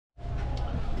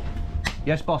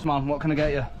Yes, boss man, what can I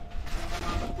get you?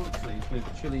 Please, with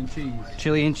chilli and cheese.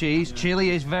 Chilli and cheese. Yeah. Chilli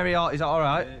is very hot, is that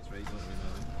alright? Yeah, it's very good.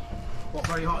 What,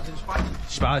 very hot? Is it spicy?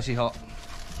 Spicy hot.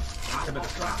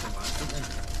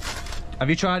 Have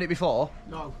you tried it before?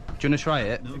 No. Do you want to try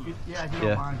it? No. If you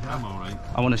don't mind. I'm alright.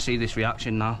 I want to see this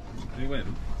reaction now. Do you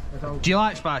win? Do you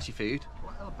like spicy food? A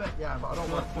little bit, yeah, but I don't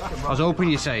want to. I was hoping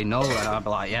you'd say no, and I'd be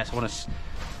like, yes, I want to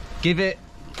give it,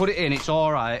 put it in, it's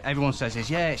alright. Everyone says this,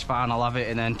 yeah, it's fine, I'll have it.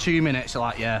 And then 2 minutes, they're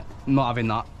like, yeah, I'm not having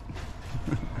that.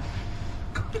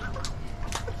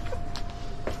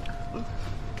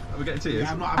 Are we getting tears?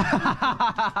 Yeah, I'm not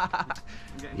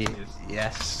having tears.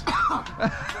 Yes.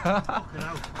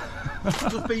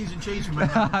 Just beans and cheese for me.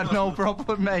 No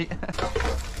problem, mate.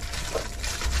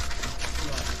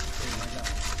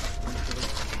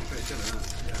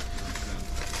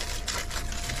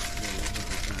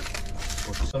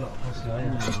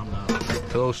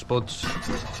 Those spuds,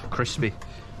 crispy.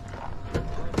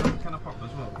 Can I pop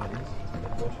as well, please?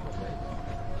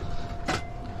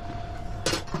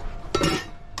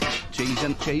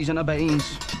 Cheese and a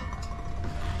beans.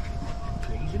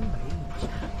 Cheese and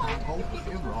beans.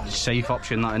 You're wrong. Safe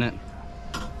option, that, innit?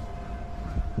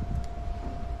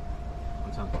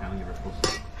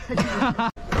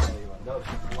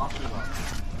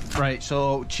 Right,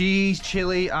 so cheese,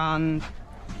 chilli, and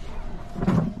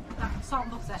salt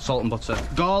and butter. Salt and butter.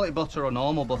 Garlic butter or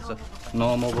normal butter?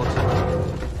 Normal butter.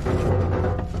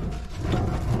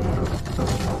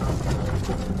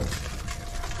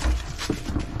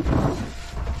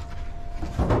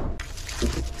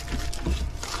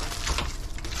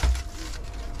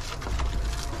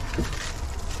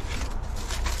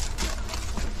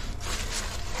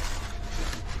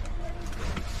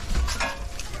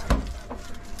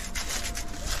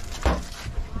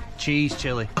 Cheese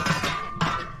chilli.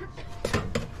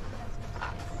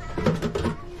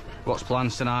 What's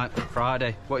plans tonight?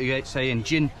 Friday. What are you saying?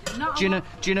 Gin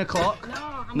o'clock?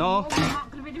 No, I'm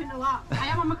not going to be doing a lot. I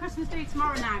am on my Christmas day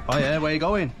tomorrow night. Oh yeah, where are you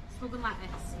going? Slug and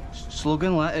lettuce. Slug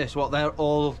and lettuce. What, they're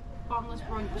all... Bottomless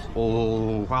brunch.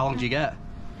 Oh, how long do you get?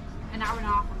 An hour and a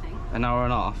half, I think. An hour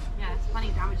and a half? Yeah, it's plenty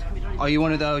of damage can be done. Are you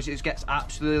one of those that gets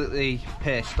absolutely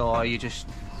pissed, or are you just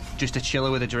a chiller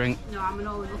with a drink? No, I'm an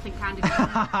all or nothing kind of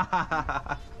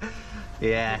girl.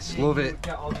 Yes, love it.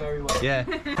 Get on very well.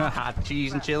 Yeah.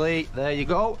 Cheese and chilli. There you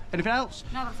go. Anything else?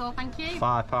 No, that's all, thank you.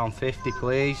 £5.50,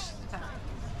 please.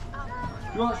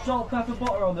 You want salt, pepper,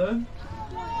 butter on them?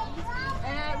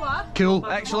 What? Cool,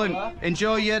 excellent.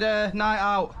 Enjoy your night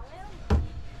out.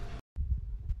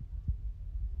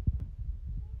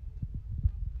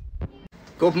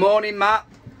 Good morning, Matt.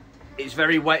 It's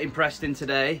very wet in Preston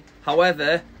today.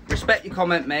 However, respect your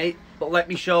comment, mate, but let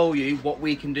me show you what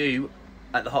we can do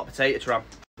at the hot potato tram.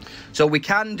 So we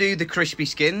can do the crispy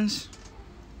skins.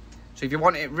 So if you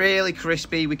want it really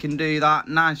crispy, we can do that.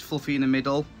 Nice fluffy in the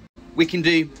middle. We can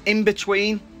do in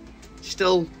between,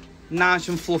 still nice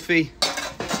and fluffy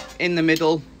in the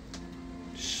middle,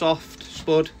 soft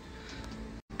spud.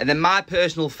 And then my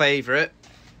personal favourite,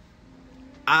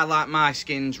 I like my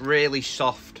skins really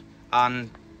soft and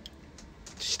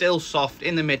still soft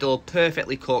in the middle,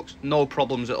 perfectly cooked, no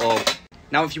problems at all.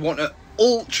 Now if you want an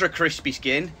ultra crispy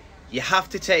skin, you have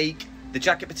to take the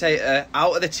jacket potato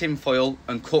out of the tin foil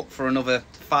and cook for another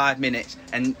 5 minutes,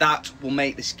 and that will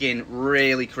make the skin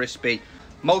really crispy.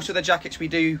 Most of the jackets we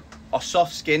do are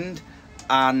soft skinned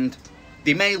and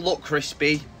they may look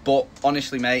crispy, but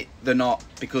honestly mate, they're not,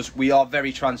 because we are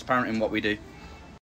very transparent in what we do.